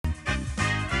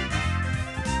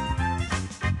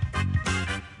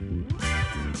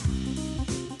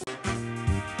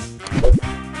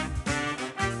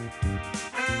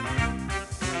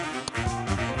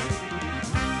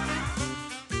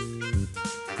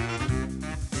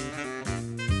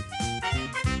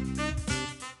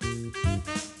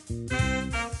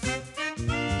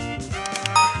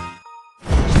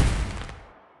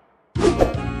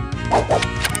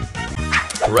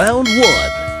Round 1.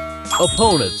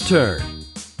 Opponent's turn.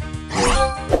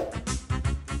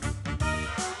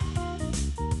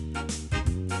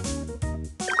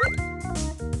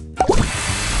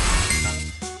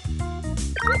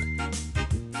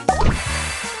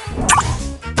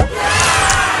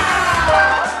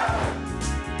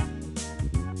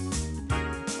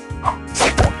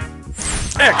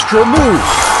 Extra move!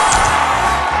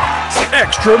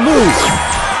 Extra move!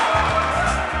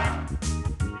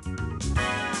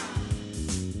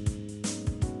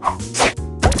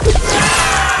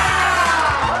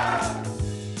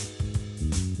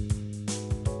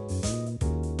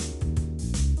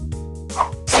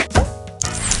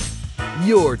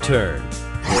 Your turn.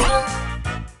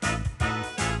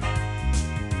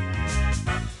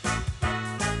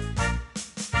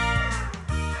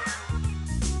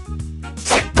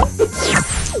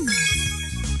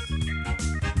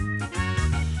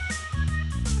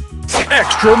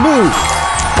 Extra move!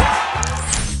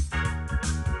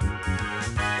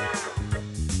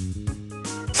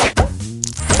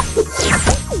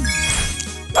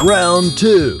 Round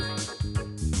 2.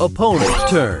 Opponent's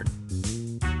turn.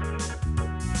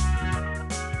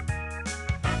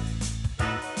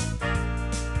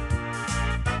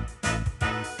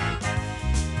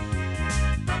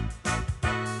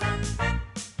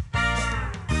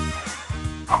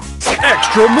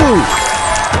 Extra move!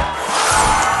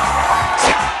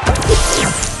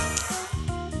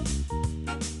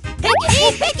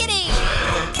 Pickety, pickety!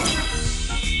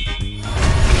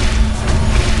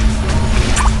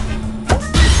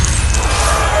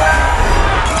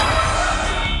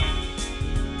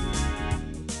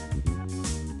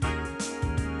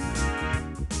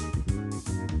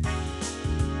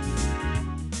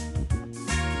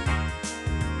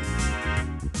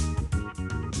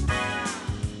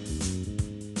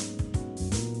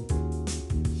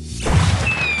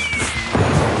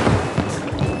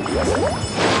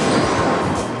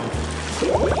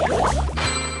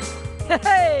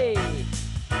 Hey!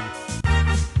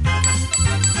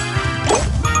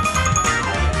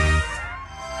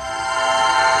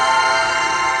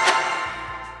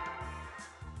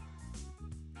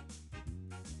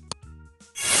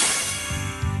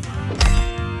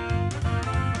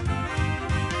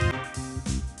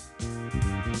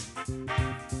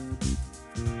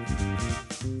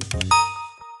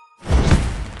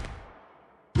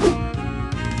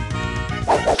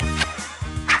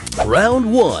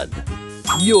 Round 1.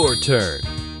 Your turn.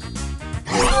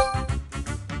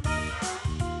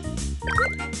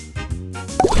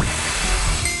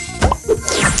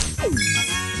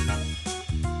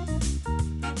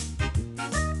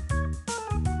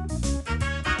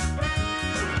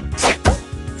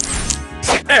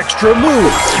 Extra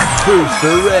move!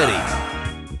 Booster ready.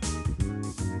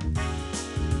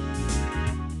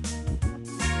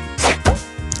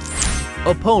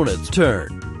 Opponent's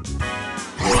turn.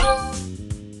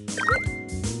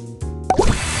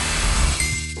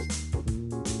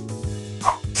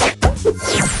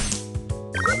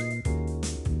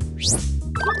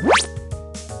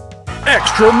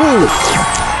 Extra move!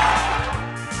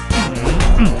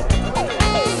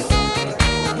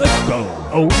 Let's go.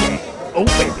 Oh yeah. Oh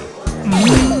baby.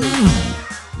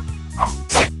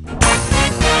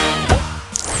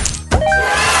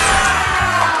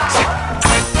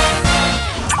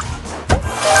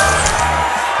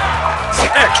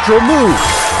 Extra move!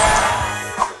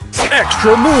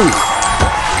 Extra move!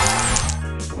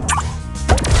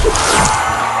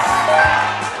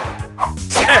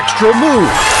 Extra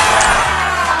move!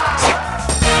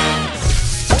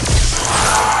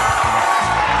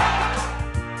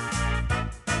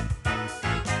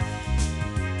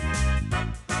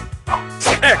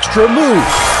 Extra move!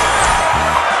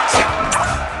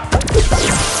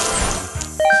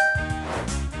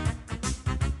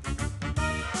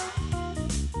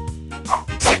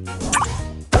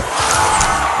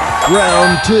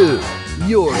 Round 2.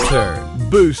 Your turn.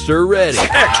 Booster ready.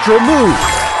 Extra move!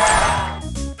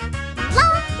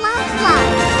 Blah, blah,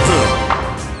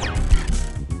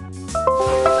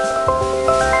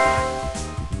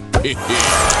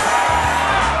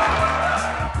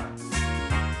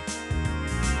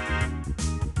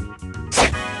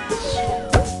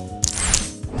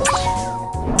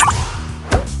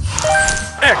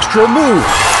 Extra move!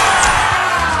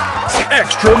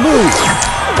 Extra move!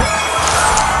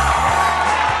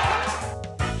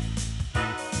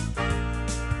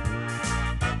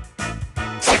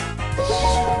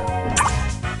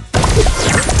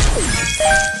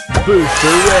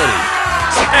 Booster ready!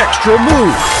 Extra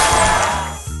move!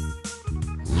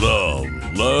 Love,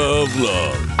 love,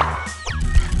 love.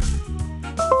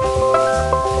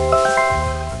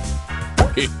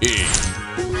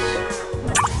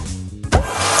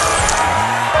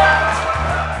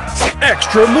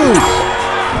 Extra move.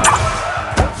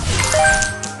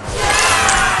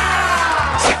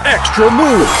 Extra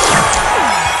move.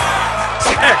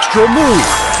 Extra move.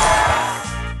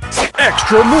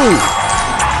 Extra move.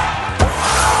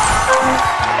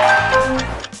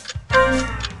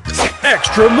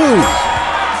 Extra move.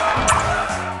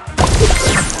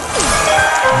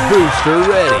 Booster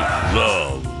ready.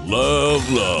 Love,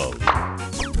 love, love.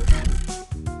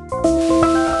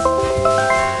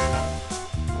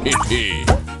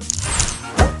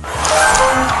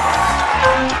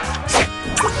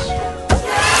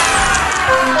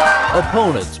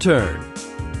 Opponent's turn.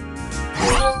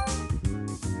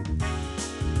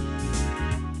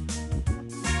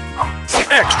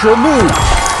 Extra move.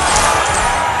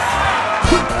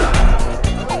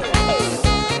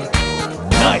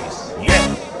 Nice.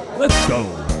 Yeah. Let's go.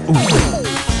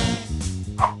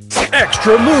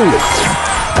 Extra move.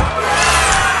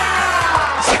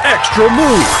 Extra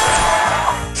move.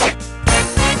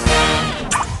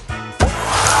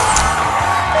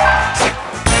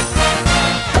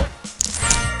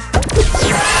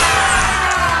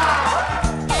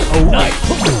 Oh, nice.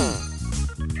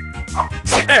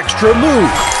 Extra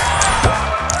move.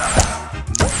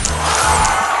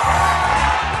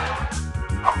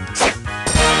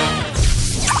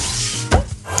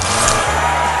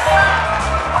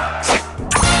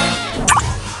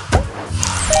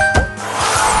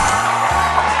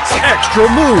 Extra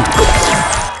move.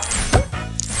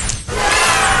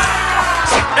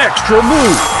 Extra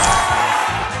move.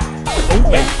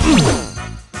 Oh, yeah.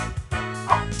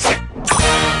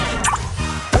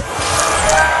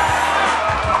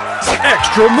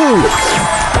 Extra move.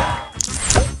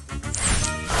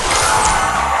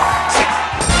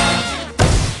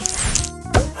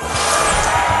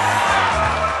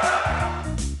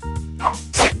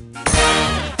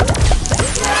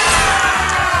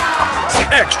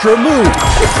 Extra move.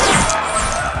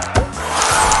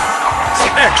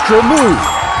 Extra move.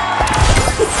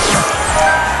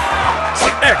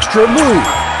 Extra move.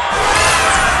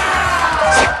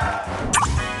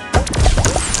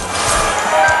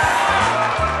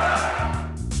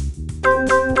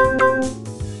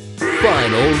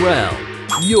 Final round.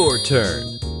 Your turn.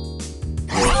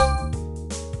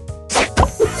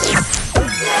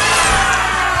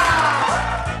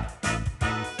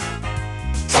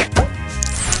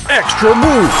 Extra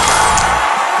move.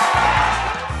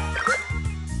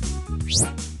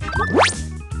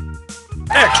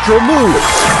 Extra move.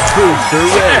 Booster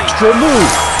ready. Extra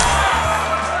move.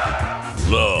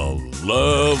 Love,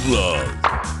 love, love.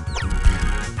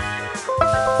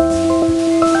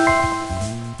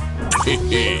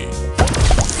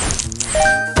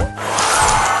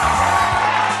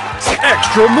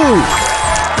 Extra move.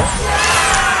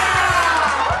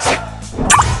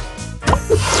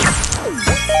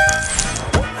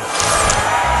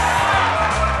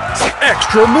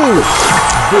 Extra move.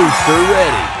 Booster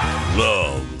ready.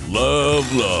 Love,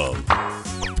 love, love.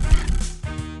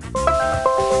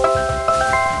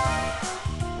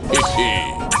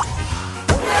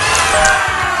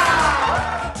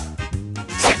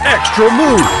 Extra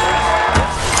move.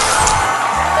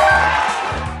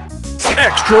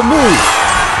 Extra move.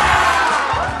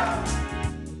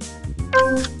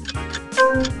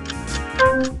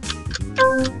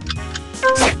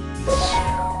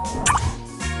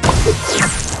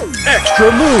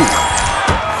 Extra move.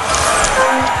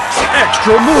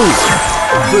 Extra move.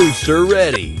 Booster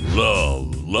ready.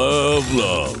 Love, love,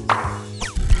 love.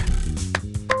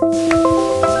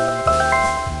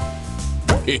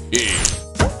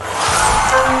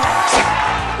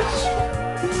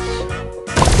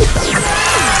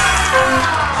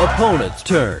 Opponent's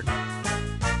turn.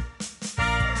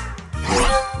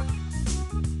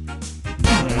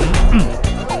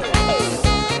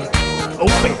 Oh,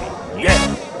 baby. Yeah.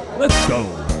 Let's go.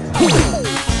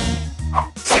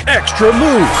 Extra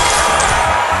move.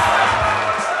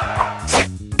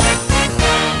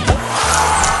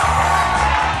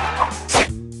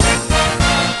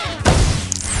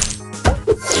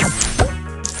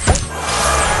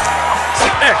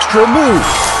 Extra move.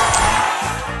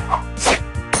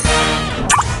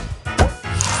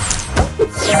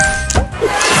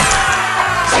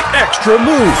 Extra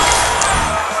move.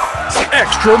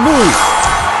 Extra move.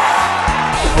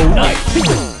 Oh,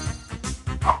 nice.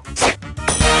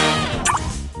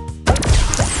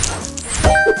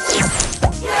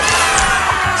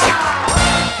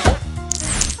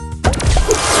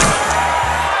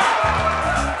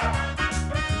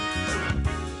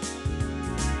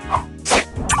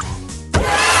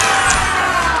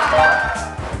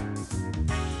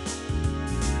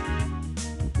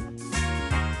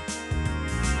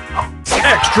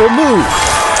 Extra move!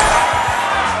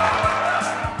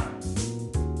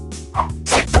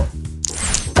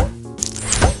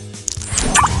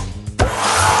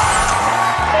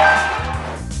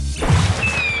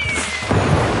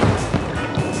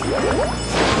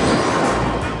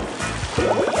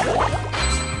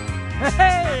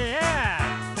 Hey, yeah!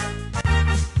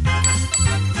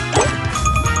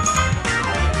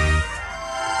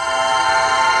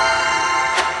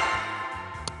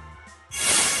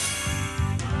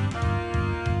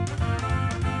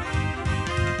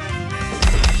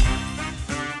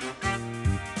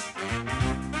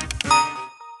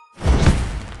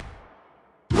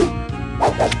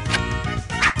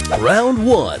 Round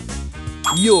 1.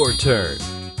 Your turn.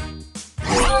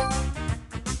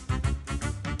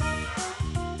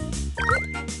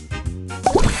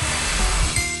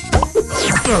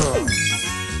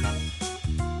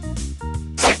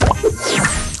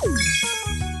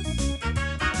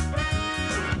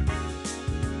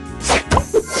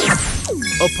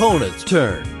 Opponent's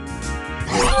turn.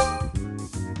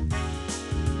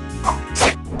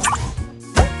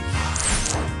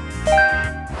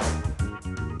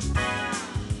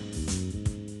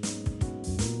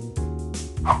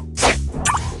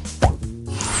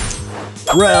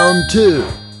 Round 2.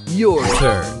 Your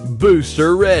turn.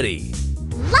 Booster ready.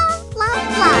 Love,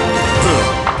 love, love.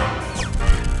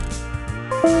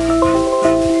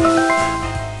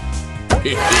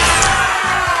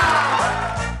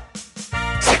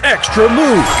 Extra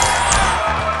move.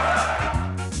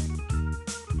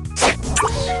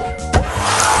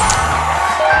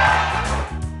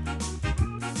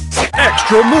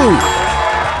 Extra move.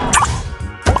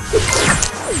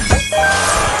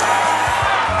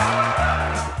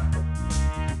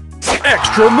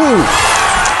 Extra move.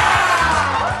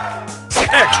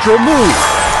 Extra move.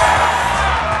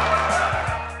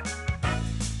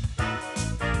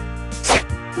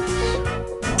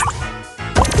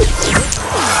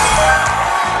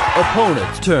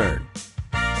 Opponent's turn.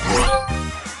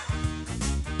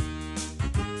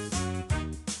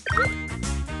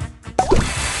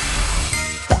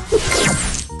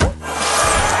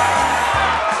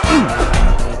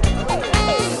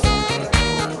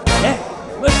 Yeah,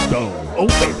 let's go. Oh,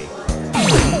 baby.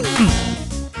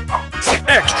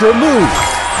 Extra move.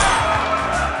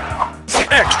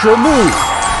 Extra move.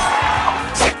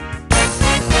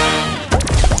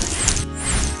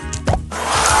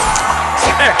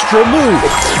 Extra move.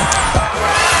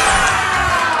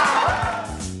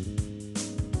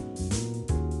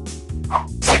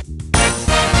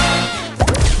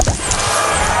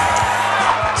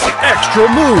 Extra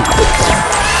move.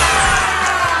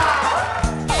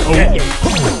 Oh, yeah.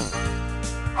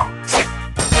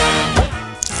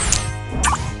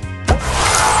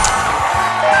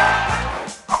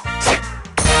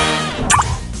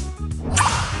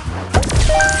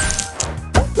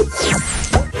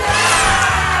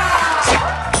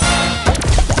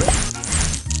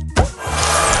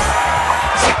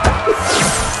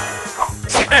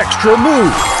 Extra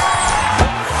move.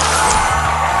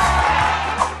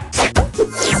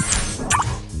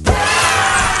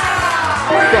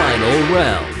 Final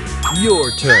round.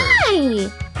 Your turn. Hey!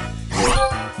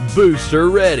 Booster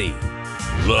ready.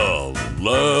 Love,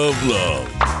 love, love.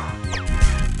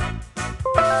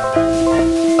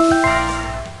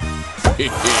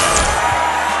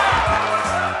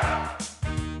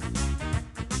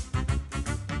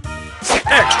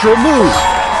 Extra move.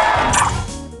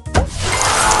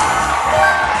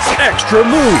 Extra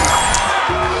move.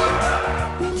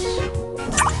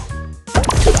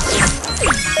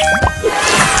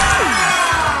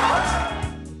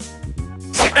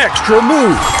 Extra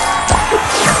move.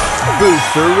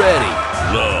 Booster ready.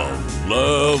 Love,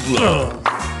 love, love.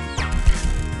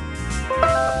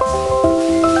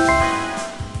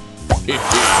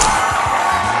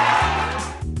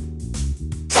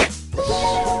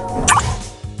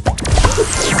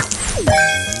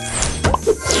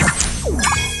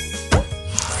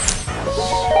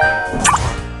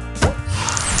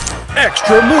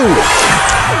 Extra move.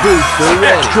 Booster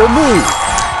ready. Extra move.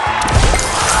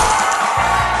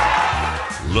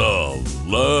 Love,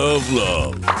 love,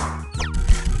 love.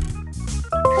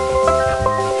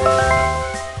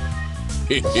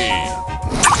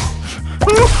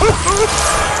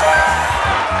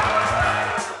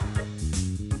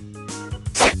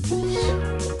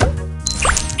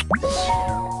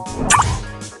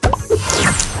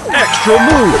 Extra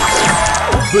move.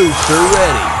 Booster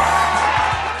ready.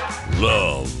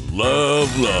 Love,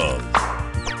 love, love.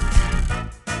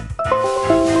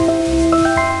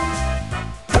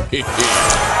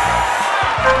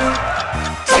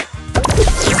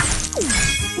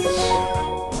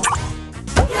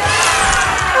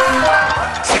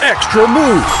 Extra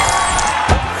move.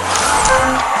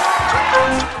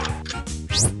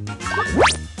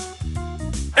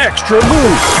 Extra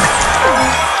move.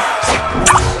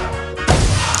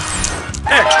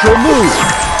 Extra move.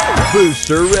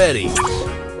 Booster ready.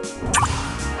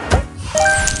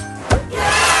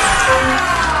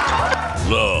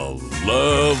 Love,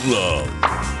 love, love.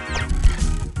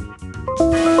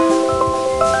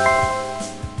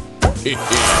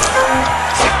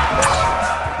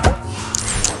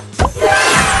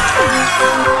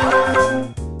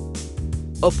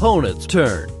 Opponent's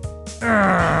turn.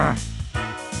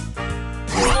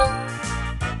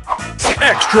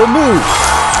 Extra move.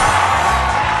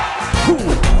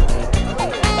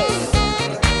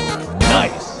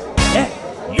 Nice. Yeah.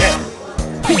 Yeah.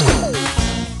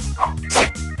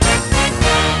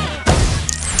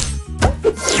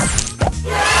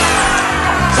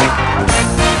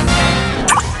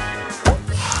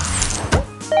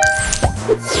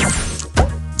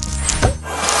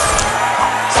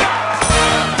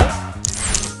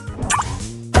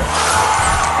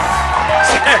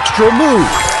 Extra move.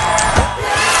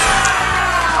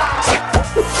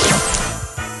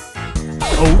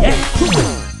 Oh yeah.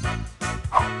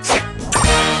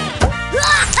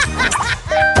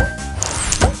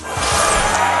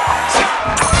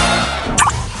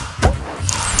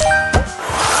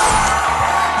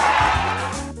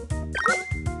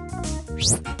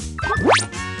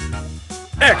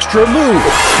 Extra move.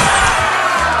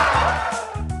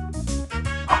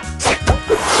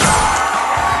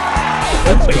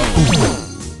 Let's go.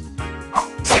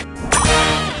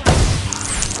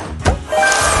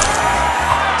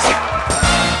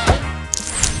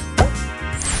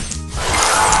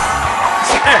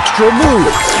 Extra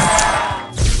move.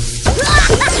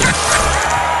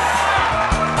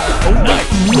 Oh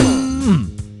nice.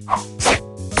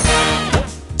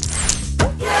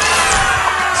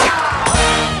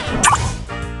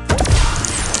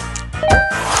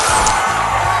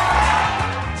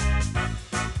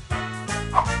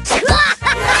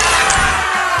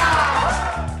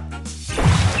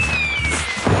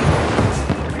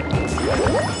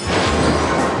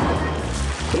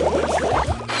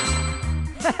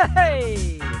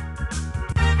 Hey!